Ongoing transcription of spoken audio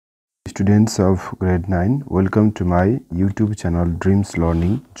Students of grade 9, welcome to my YouTube channel Dreams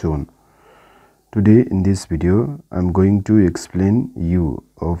Learning Zone. Today in this video I am going to explain you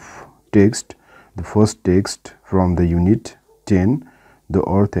of text, the first text from the unit 10, the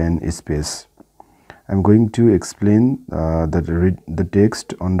earth and space. I am going to explain the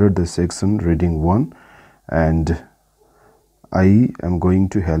text under the section reading 1, and I am going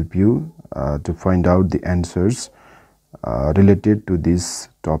to help you to find out the answers related to this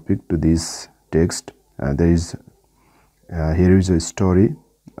topic, to this text. Here is a story,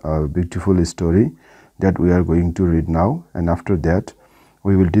 a beautiful story that we are going to read now, and after that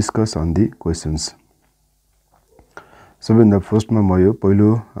we will discuss on the questions. So in the first ma yo पहिलो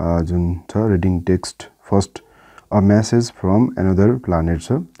जुन छ reading text, first a message from another planet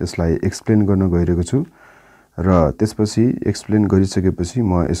छ, त्यसलाई explain गर्न गइरहेको छु र त्यसपछि एक्सप्लेन गरिसकेपछि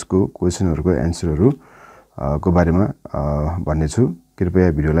म यसको क्वेशनहरुको एन्सरहरु को बारेमा भन्ने छु।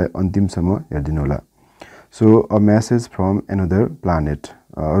 कृपया भिडियोलाई अन्तिमसम्म हेर्दिनु होला। So a message from another planet,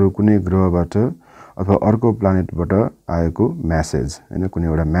 अरु कुनै ग्रहबाट अथवा अर्को प्लानेटबाट आएको मेसेज हैन, कुनै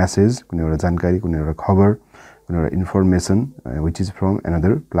एउटा मेसेज, कुनै एउटा जानकारी, कुनै एउटा खबर, कुनै एउटा information which is from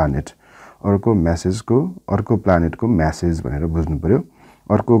another planet. अर्को मेसेजको, अर्को प्लानेटको मेसेज भनेर बुझ्नु पर्यो,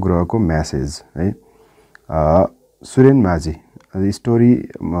 अर्को ग्रहको मेसेज है। सुरेन माझी स्टोरी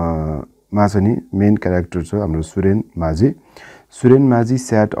मा चाहिँ नि मेन क्यारेक्टर छ हाम्रो सुरेन माझी। सुरेन माझी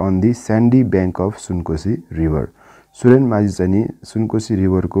sat on the sandy bank of Sunkoshi river. Suren माझी चाहिँ नि सुनकोशी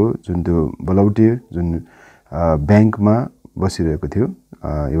रिभरको जुन त्यो बलौटे जुन बैंकमा बसिरहेको थियो।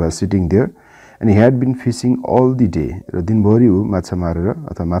 he was sitting there and he had been fishing all the day। र दिनभरि उ माछा मारेर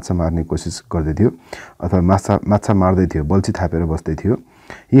अथवा माछा मार्ने कोसिस गर्दै थियो अथवा माछा मार्दै थियो, बल्छी थापेर बस्दै थियो।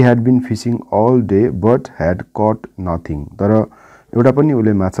 he had been fishing all day but had caught nothing। तर एउटा पनि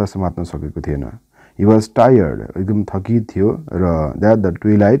उले माछा समात्न सकेको थिएन। he was tired, एकदम थकित थियो र that the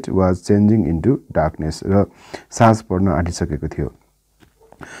twilight was changing into darkness, र साँझ पर्न आँटिसकेको थियो।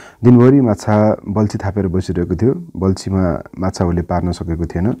 दिनभरि माछा बल्छी थापेर बसिरहेको थियो, बल्छीमा माछा उले पार्न सकेको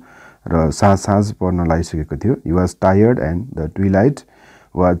थिएन र साँझ पर्न लागिसकेको थियो। he was tired and the twilight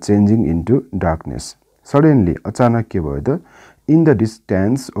was changing into darkness। suddenly अचानक के भयो त, in the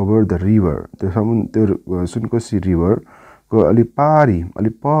distance over the river, त्यो सुनकोशी रिभर को अलि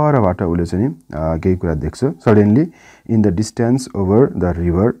परबाट उले चाहिँ केही कुरा देख्छ। suddenly in the distance over the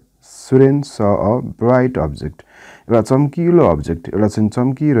river Suren saw a bright object। एउटा चम्किलो अब्जेक्ट, एउटा चाहिँ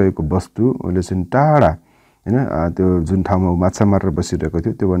चम्किरहेको वस्तु उले चाहिँ टाढा हैन, त्यो जुन ठाउँमा माछा मारेर बसिरहेको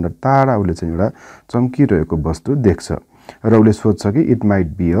थियो त्यो भन्दा टाढा उले चाहिँ एउटा चम्किरहेको वस्तु देख्छ र उले सोच्छ कि it might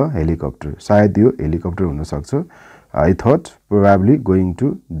be a helicopter, सायद यो हेलिकप्टर हुन सक्छ। I thought probably going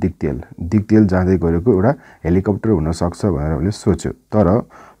to Diktel जाँदै गरेको एउटा हेलिकप्टर हुन सक्छ भनेर उले सोच्यो। तर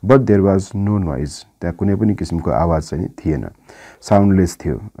but there was no noise, त्यहाँ कुनै पनि किसिमको आवाज चाहिँ थिएन, साउन्डलेस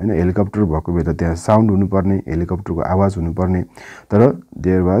थियो हैन। हेलिकप्टर भएको बेला त्यहाँ साउन्ड हुनुपर्ने, हेलिकप्टरको आवाज हुनुपर्ने, तर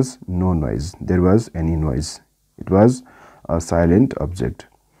there was no noise, there was any noise, it was a silent object।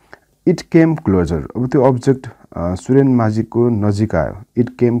 it came closer, अब त्यो अब्जेक्ट सुरेन माझीको नजिक आयो।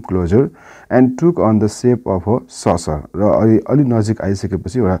 it came closer and took on the shape of a saucer, र अलि नजिक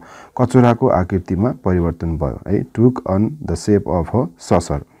आइसकेपछि एउटा कचौराको आकृतिमा परिवर्तन भयो है। took on the shape of a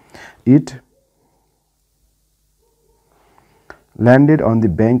saucer। it landed on the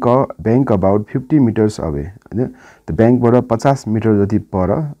bank about 50 meters away, the बैंकबाट 50 metre जति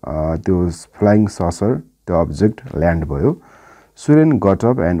पर त्यो फ्लाइङ ससर, त्यो अब्जेक्ट ल्यान्ड भयो। Suren got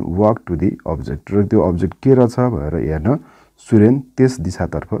up and walked to the object, र त्यो अब्जेक्ट के रहेछ भनेर हेर्न सुरेन त्यस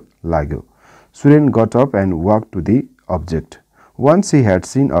दिशातर्फ लाग्यो। Suren got up and walked to the object। once he had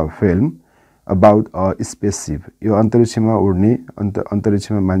seen a film about a spaceship, यो अन्तरिक्षमा उड्ने,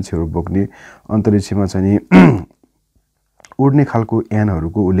 अन्तरिक्षमा मान्छेहरु बोक्ने, अन्तरिक्षमा चाहिँ उड्ने खालको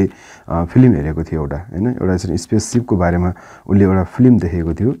यानहरुको उले फिल्म हेरेको थियो एउटा हैन। एउटा चाहिँ स्पेसशिपको बारेमा उले एउटा फिल्म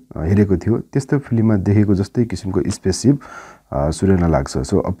देखेको थियो, हेरेको थियो। त्यस्तो फिल्ममा देखेको जस्तै किसिमको स्पेसशिप सुरेन लाग्छ।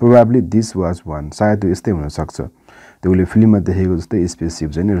 So probably this was one, सायद यो यस्तै हुन सक्छ। त्यो उले फिल्ममा देखेको जस्तै स्पेसशिप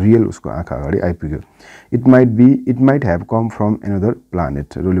चाहिँ रियल उसको आँखा अगाडि आइपुग्यो। It might have come from another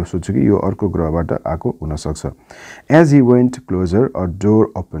planet, र उले सोच्यो कि यो अर्को ग्रहबाट आको हुन सक्छ। As Hee went closure a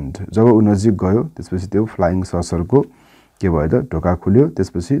door opened, जब उ नजिक गयो त्यसपछि त्यो फ्लाइङ ससरको के भयो त ढोका खुल्यो।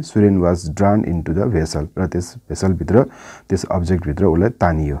 त्यसपछि Suren was drawn into the vessel, र त्यस भेसल भित्र, त्यस अब्जेक्ट भित्र उलाई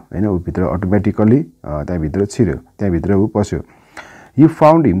तानियो हैन। उ भित्र अटोमेटिकली त्यहाँ भित्र छिर्यो, त्यहाँ भित्र उ पस्यो। he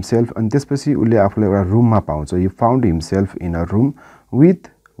found himself, अनि त्यसपछि उले आफुलाई एउटा रुममा पाउँछ। he found himself in a room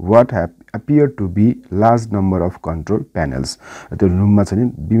with what appear to be large number of control panels. त्यो रुममा चाहिँ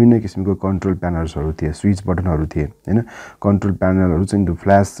विभिन्न किसिमको कन्ट्रोल प्यानल्सहरु थिए, स्विच बटनहरु थिए हैन। कन्ट्रोल प्यानलहरु चाहिँ त्यो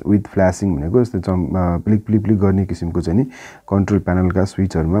फ्ल्याश विथ फ्ल्याशिङ भनेको यस्तो प्लिक प्लिक प्लिक गर्ने किसिमको चाहिँ कन्ट्रोल प्यानलका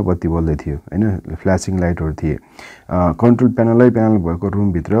स्विचहरुमा बत्ती बल्दै थियो हैन। फ्ल्याशिङ लाइटहरु थिए। कन्ट्रोल प्यानल भएको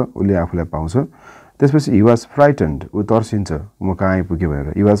रुम भित्र उले आफुलाई पाउँछ। त्यसपछि he was frightened, उ तर्सिन्छ म कहाँ आइपुगे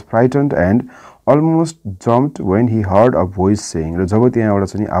भनेर। he was frightened and almost jumped when he heard a voice saying, र जब त्यहाँ एउटा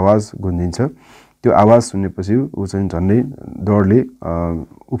चाहिँ आवाज गुन्जिन्छ त्यो आवाज सुनेपछि उ चाहिँ झन्डै डरले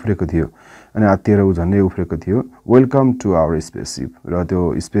उफ्रेको थियो अनि आत्तिएर उ झन्डै उफ्रेको थियो। वेलकम टु आवर स्पेसशिप, र त्यो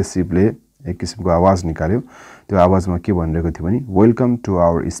स्पेसशिपले एक किसिमको आवाज निकाल्यो। त्यो आवाजमा के भनिरहेको थियो भने वेलकम टु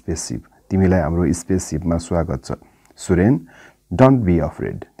आवर स्पेसशिप, तिमीलाई हाम्रो स्पेसशिपमा स्वागत छ। सुरेन, डोन्ट बी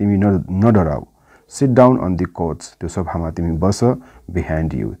अफ्रेड, तिमी नडराऊ। Sit down on the coach, त्यो सोफामा तिमी बस।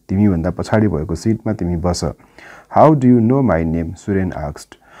 बिहाइन्ड यु, तिमी भन्दा पछाडी भएको सिटमा तिमी बस। How do you know my name, Suren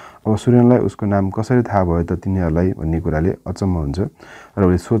asked. अब सुरेनलाई उसको नाम कसरी थाहा भयो त तिनीहरूलाई भन्ने कुराले अचम्म हुन्छ र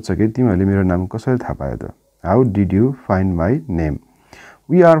उसले सोध्छ कि तिमीहरूले मेरो नाम कसरी थाहा पायो त। How did you find my name.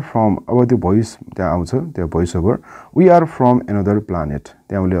 We are from, अब त्यो भोइस त्यहाँ आउँछ, त्यो voice over. We are from another planet,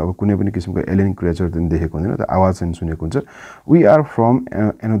 त्यहाँ उसले अब कुनै पनि किसिमको एलियन क्रिएचर पनि देखेको हुँदैन, त्यो आवाज चाहिँ सुनेको हुन्छ। We are from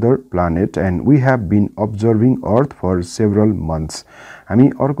another planet and we have been observing earth for several months, हामी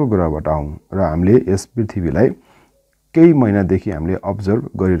अर्को ग्रहबाट आउँ र हामीले यस पृथ्वीलाई केही महिनादेखि हामीले अब्जर्भ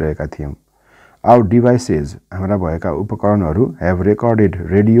गरिरहेका थियौँ। आवर डिभाइसेस, हाम्रा भएका उपकरणहरू have recorded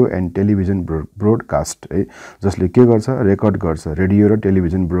radio and television broadcast, है, जसले के गर्छ रेकर्ड गर्छ, रेडियो र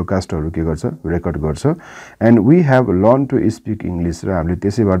टेलिभिजन ब्रोडकास्टहरू के गर्छ रेकर्ड गर्छ। And we have learn to speak English, र हामीले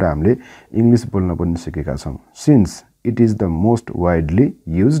त्यसैबाट हामीले इङ्ग्लिस बोल्न पनि सिकेका छौँ। Since it is the most widely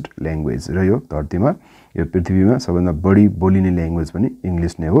used language, र यो धरतीमा यो पृथ्वीमा सबभन्दा बढी बोलिने ल्याङ्ग्वेज पनि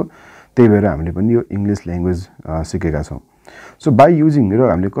इङ्ग्लिस नै हो, त्यही भएर हामीले पनि यो इङ्ग्लिस ल्याङ्ग्वेज सिकेका छौँ। सो बाई युजिङ, र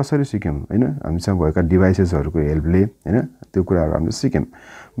हामीले कसरी सिक्यौँ हैन, हामीसँग भएका डिभाइसेसहरूको हेल्पले हैन त्यो कुराहरू हामीले सिक्यौँ।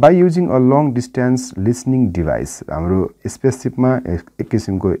 By using a long distance listening device, हाम्रो स्पेसशिपमा एक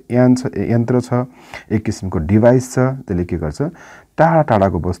किसिमको यन्त्र छ, एक किसिमको डिभाइस छ, त्यसले के गर्छ टाढा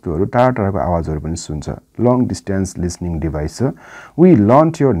टाढाको वस्तुहरू टाढा टाढाको आवाजहरू पनि सुन्छ। लङ डिस्टेन्स लिसनिङ डिभाइस छ। वी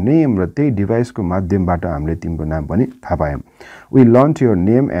लर्न योर नेम, र त्यही डिभाइसको माध्यमबाट हामीले तिम्रो नाम पनि थाहा पायौँ। We learn your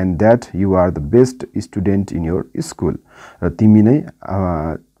name and that you are the best student in your school, र तिमी नै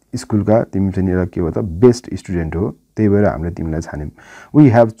स्कुलका तिमी चाहिँ के हो त बेस्ट स्टुडेन्ट हो, त्यही भएर हामीले तिमीलाई छान्यौँ। We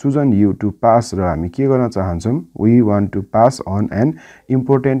have chosen you to pass, र हामी के गर्न चाहन्छौँ we want to pass on an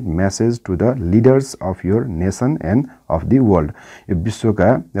important message to the leaders of your nation and of the world, यो विश्वका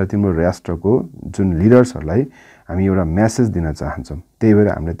र तिम्रो राष्ट्रको जुन लिडर्सहरूलाई हामी एउटा मेसेज दिन चाहन्छौँ, त्यही भएर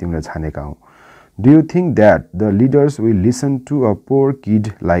हामीले तिमीलाई छानेका हौँ। Do you think that the leaders will listen to a pore kid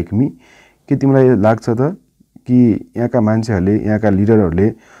like me, के तिमीलाई लाग्छ त कि यहाँका मान्छेहरूले यहाँका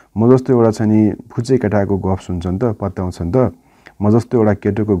लिडरहरूले म जस्तो एउटा चाहिँ नि फुच्चे केटाको गफ सुन्छन् त, पत्याउँछन् त, म जस्तो एउटा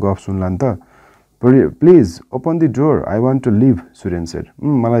केटोको गफ सुन्लान् त। Please open the door, I want to leave, Suren shed.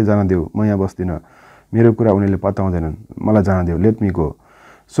 मलाई जान देऊ, म यहाँ बस्दिनँ, मेरो कुरा उनीहरूले पत्याउँदैनन्, मलाई जान देऊ, लेट मी गो।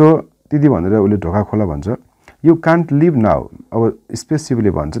 सो त्यति भनेर उसले ढोका खोला भन्छ। यु कान्ट लिभ नाउ, अब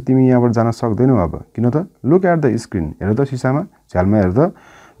स्पेसशिपले भन्छ तिमी यहाँबाट जान सक्दैनौ अब, किन त लुक एट द स्क्रिन, हेर त सिसामा झ्यालमा हेर त।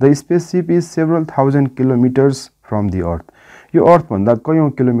 The spaceship is several thousand kilometres from the earth, यो अर्थभन्दा कयौँ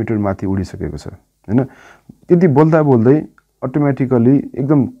किलोमिटर माथि उडिसकेको छ हैन। त्यति बोल्दा बोल्दै अटोमेटिकली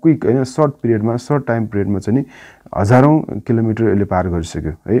एकदम क्विक हैन, सर्ट पिरियडमा सर्ट टाइम पिरियडमा चाहिँ नि हजारौं किलोमिटर यसले पार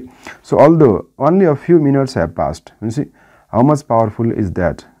गरिसक्यो है। So although only a few minutes have passed, भनेपछि how much powerful is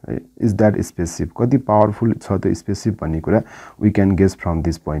that spaceship, कति पावरफुल छ त्यो स्पेसशिप भन्ने कुरा we can guess from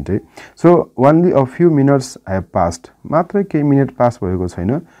this point है। So only a few minutes have passed, मात्र केही मिनट पास भएको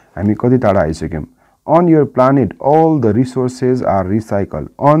छैन, हामी कति टाढा आइसक्यौँ। On your planet, all the resources are recycled.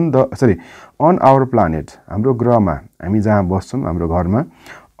 On our planet, हाम्रो ग्रहमा हामी जहाँ बस्छौँ हाम्रो घरमा,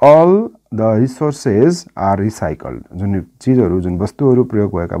 all the resources are recycled. जुन चिजहरू जुन वस्तुहरू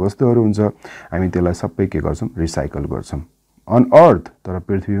प्रयोग भएका वस्तुहरू हुन्छ हामी त्यसलाई सबै के गर्छौँ रिसाइकल गर्छौँ। On earth, तर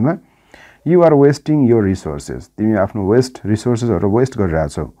पृथ्वीमा you are wasting your resources, तिमी आफ्नो West रिसोर्सेसहरू West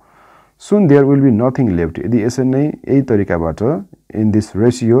गरिरहेछौ। Soon there will be nothing left. यदि यसरी नै यही तरिकाबाट in this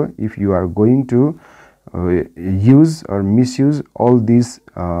ratio, if you are going to use or misuse all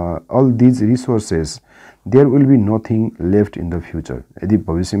these resources, there will be nothing left in the future. यदि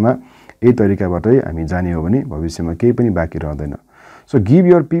भविष्यमा यही तरिकाबाटै हामी जाने हो भने भविष्यमा केही पनि बाँकी रहँदैन। So give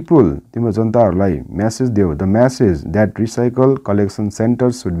your people, तिम्रो जनताहरूलाई मेसेज देऊ, the message that recycle collection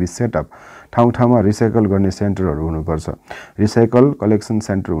centers should be set up. ठाउँ ठाउँमा रिसाइकल गर्ने सेन्टरहरू हुनुपर्छ, रिसाइकल कलेक्सन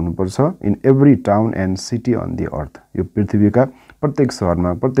सेन्टर हुनुपर्छ in every town and city on the earth. यो पृथ्वीका प्रत्येक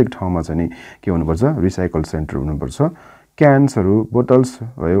सहरमा प्रत्येक ठाउँमा चाहिँ के हुनुपर्छ रिसाइकल सेन्टर हुनुपर्छ। क्यान्सहरू बोटल्स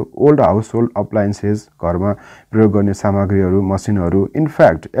भयो ओल्ड हाउसहोल्ड अप्लायन्सेस घरमा प्रयोग गर्ने सामग्रीहरू मसिनहरू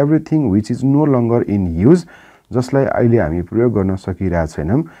in fact everything which is no लङ्गर in use जसलाई अहिले हामी प्रयोग गर्न सकिरहेको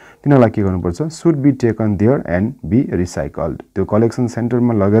छैनौँ तिनीहरूलाई के गर्नुपर्छ should be taken there and be recycled त्यो कलेक्सन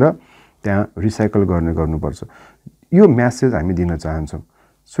सेन्टरमा लगेर त्यहाँ रिसाइकल गर्नुपर्छ यो मेसेज हामी दिन चाहन्छौँ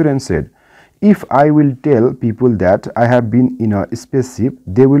Suren shed if I will tell people that I have been in a spaceship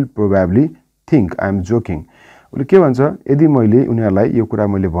they will probably think I am joking उसले के भन्छ यदि मैले उनीहरूलाई यो कुरा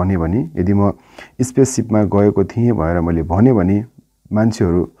मैले भने यदि म स्पेससिपमा गएको थिएँ भनेर मैले भने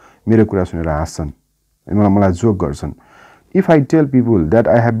मान्छेहरू मेरो कुरा सुनेर हाँस्छन् मलाई जोक गर्छन् if I tell people that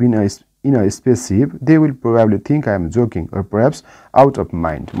I have been in a spaceship they will probably think I am joking or परह्याप्स out of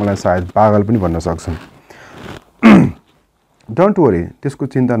mind मलाई सायद पागल पनि भन्न सक्छन् डोन्ट वरी त्यसको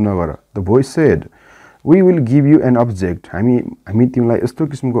चिन्ता नगर the voice shed we will give U an object हामी तिमीलाई यस्तो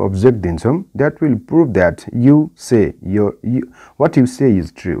किसिमको अब्जेक्ट दिन्छौँ that will prove that you say what you say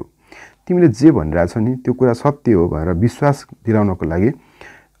is true तिमीले जे भनिरहेछौ नि त्यो कुरा सत्य हो भनेर विश्वास दिलाउनको लागि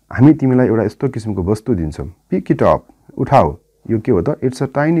हामी तिमीलाई एउटा यस्तो किसिमको वस्तु दिन्छौँ पिक इट अप उठाऊ यो के हो त इट्स अ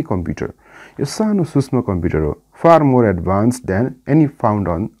टाइनी कम्प्युटर यो सानो सूक्ष्म कम्प्युटर हो far more advance then any found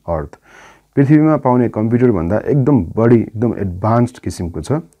on अर्थ पृथ्वीमा पाउने कम्प्युटरभन्दा एकदम बढी एकदम एडभान्स्ड किसिमको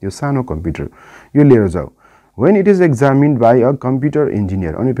छ यो सानो कम्प्युटर यो लिएर जाऊ when it is एक्जामिन्ड by a computer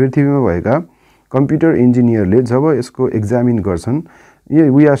engineer अनि पृथ्वीमा भएका कम्प्युटर इन्जिनियरले जब यसको एक्जामिन गर्छन्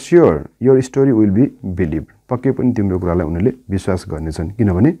we are sure your story will be believe पक्कै पनि तिम्रो कुरालाई उनीहरूले विश्वास गर्नेछन्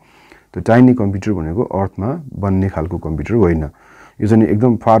किनभने त्यो टाइनी कम्प्युटर भनेको अर्थमा बन्ने खालको कम्प्युटर होइन यो चाहिँ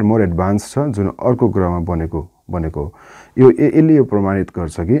एकदम फार मोर एडभान्स छ जुन अर्को ग्रहमा बनेको हो यो यसले यो प्रमाणित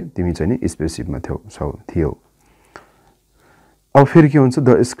गर्छ कि तिमी चाहिँ नि स्पेससिपमा थियौ अब फेरि के हुन्छ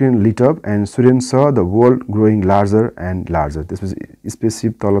द स्क्रिन लिट अप एन्ड सुरेन स the world growing larger and larger त्यसपछि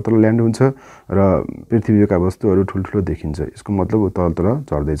स्पेससिप तल ल्यान्ड हुन्छ र पृथ्वीका वस्तुहरू ठुल्ठुलो देखिन्छ यसको मतलब तल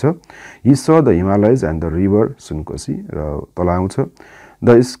चढ्दैछ हि स the Himalayas and the river Sunkoshi र तल आउँछ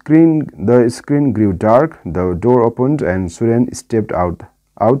the screen ग्रिउ dark the door opened and Suren stepped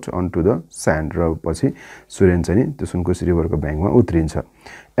out on to the sand र पछि सुरेन चाहिँ त्यो सुनकोशी रिभरको ब्याङ्कमा उत्रिन्छ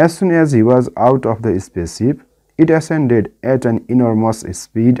as soon as he was out of the spaceship it एसेन्डेड at an enormous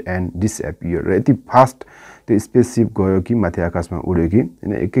speed and disappear र यति फास्ट त्यो स्पेससिप गयो कि माथि आकाशमा उड्यो कि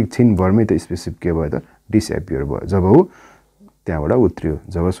होइन एकैछिनभरमै त्यो स्पेससिप के भयो त डिसएपियर भयो जब ऊ त्यहाँबाट उत्रियो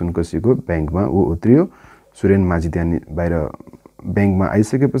जब सुनकोशीको ब्याङ्कमा ऊ उत्रियो सुरेन माझी त्यहाँ बाहिर ब्याङ्कमा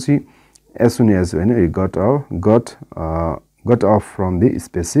आइसकेपछि एज सुन एज होइन got of from the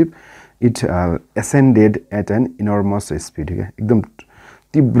spaceship it एसेन्डेड at an enormous speed एकदम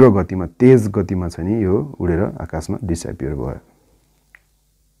तीव्र गतिमा तेज गतिमा चाहिँ नि यो उडेर आकाशमा डिसएपियर भयो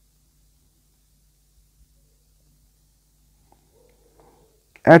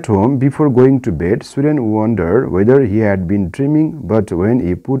At home, before going to bed, Suren wondered whether he had been dreaming, but when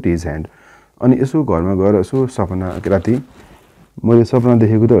he put his hand अनि यसो घरमा गएर यसो सपना राति मैले सपना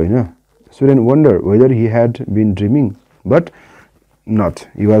देखेको त होइन Suren wondered whether he had been dreaming, but not.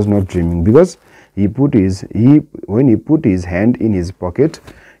 He was not dreaming because when he put his hand in his pocket,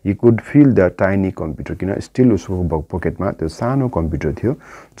 he could feel the tiny computer. किन स्टिल उसको पकेटमा त्यो सानो कम्प्युटर थियो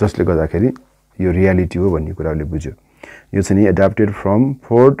जसले गर्दाखेरि यो रियालिटी हो भन्ने कुराले बुझ्यो यो चाहिँ एडाप्टेड फ्रम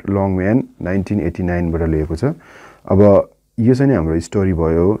फोर्ट लङम्यान 1989 बाट लिएको छ अब यो चाहिँ हाम्रो स्टोरी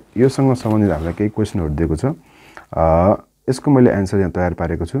भयो योसँग सम्बन्धित हामीलाई केही क्वेशनहरु दिएको छ यसको मैले आन्सर यहाँ तयार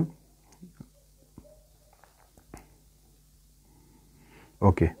पारेको छु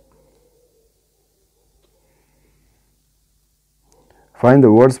okay Find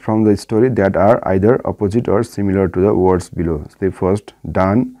the words from the story that are either opposite or similar to the words below. The first,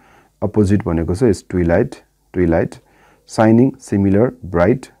 dawn, opposite भनेको छ is twilight, shining, similar,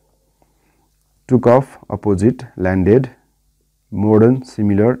 bright, took off, opposite, landed, modern,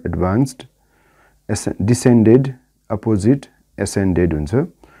 similar, advanced, descended, opposite, ascended हुन्छ,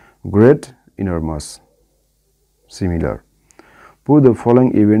 great, enormous, similar. Put the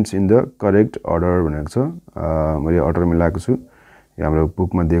following events in the correct order भनेको छ मैले order मिलाएको छु हाम्रो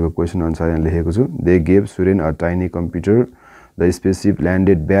बुकमा दिएको क्वेशन अनुसार यहाँ लेखेको छु they gave Suren a tiny computer the spaceship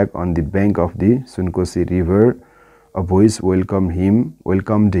landed back on the bank of the Sunkosi river a voice welcomed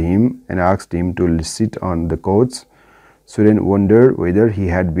him and asked him to sit on the couch Suren wondered whether he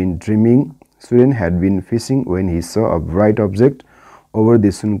had been dreaming Suren had been fishing when he saw a bright object over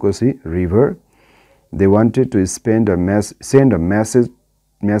the Sunkosi river they wanted to send a message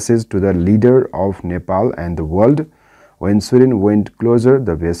to the leader of Nepal and the world When Suren went closer to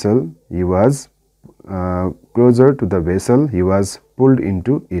the vessel, he was pulled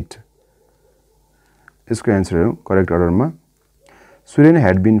into it. इसको answer हो correct अर्डरमा Suren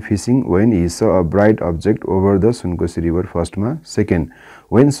had been fishing when he saw a bright object over the Sunkosi river first ma. Second,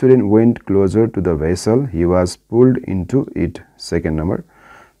 when Suren went closer to the vessel, he was pulled into it. Second number.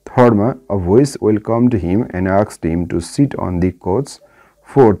 Third ma, a voice welcomed him and asked him to sit on the couch.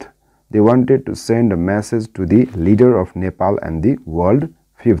 Fourth, they wanted to send a message to the leader of Nepal and the world.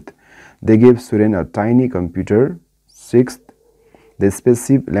 Fifth, they gave Suren a tiny computer. Sixth, the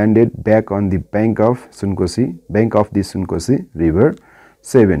spaceship landed back on the bank of the Sunkosi river.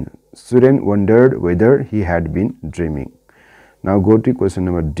 7. Suren wondered whether he had been dreaming. Now go to question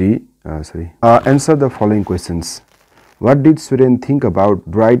number D. Answer the following questions. What did Suren think about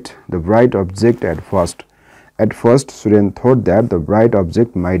the bright object at first? At first, Suren thought that the bright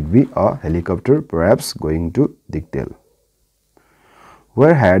object might be a helicopter, perhaps going to Digdale.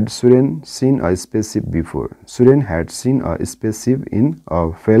 Where had Suren seen a spaceship before? Suren had seen a spaceship in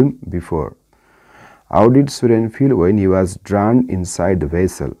a film before. How did Suren feel when he was drawn inside the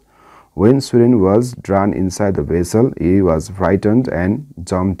vessel? When Suren was drawn inside the vessel, he was frightened and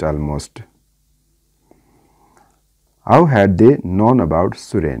jumped almost. How had they known about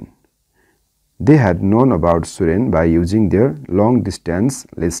Suren? They had known about Suren by using their long-distance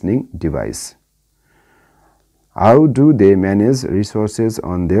listening device. How do they manage resources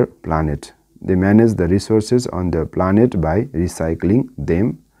on their planet? They manage the resources on their planet by recycling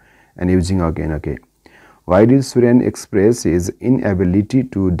them and using again. Okay. Why did Suren express his inability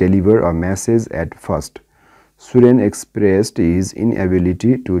to deliver a message at first? Suren expressed his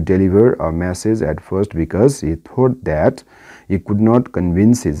inability to deliver a message at first because he thought that he could not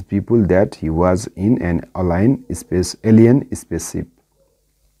convince his people that he was in an alien spaceship.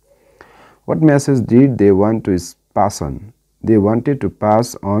 What message did they want to pass on? They wanted to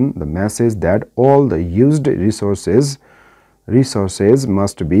pass on the message that all the used resources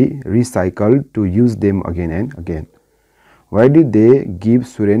must be recycled to use them again and again. Why did they give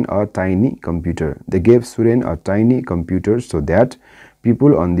Suren a tiny computer? They gave Suren a tiny computer so that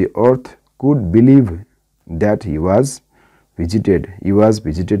people on the earth could believe that he was visited. He was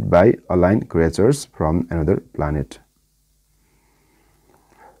visited by alien creatures from another planet.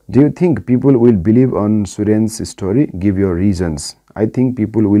 Do you think people will believe on Suren's story? Give your reasons. I think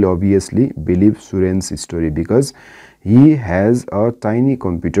people will obviously believe Suren's story because he has a tiny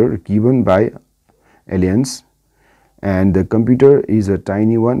computer given by aliens, and the computer is a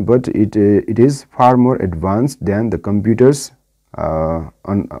tiny one, but it is far more advanced than the computers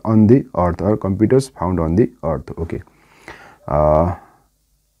on the earth or computers found on the earth. Okay.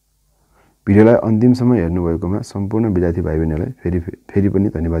 भिडियोलाई अन्तिमसम्म हेर्नुभएकोमा सम्पूर्ण विद्यार्थी भाइबहिनीलाई फेरि पनि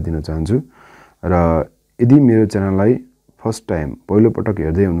धन्यवाद दिन चाहन्छु र यदि मेरो च्यानललाई फर्स्ट टाइम पहिलो पटक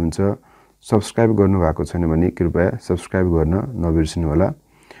हेर्दै हुनुहुन्छ सब्स्क्राइब गर्नुभएको छैन भने कृपया सब्स्क्राइब गर्न नबिर्सिनु होला।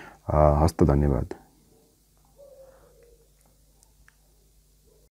 हस्त धन्यवाद।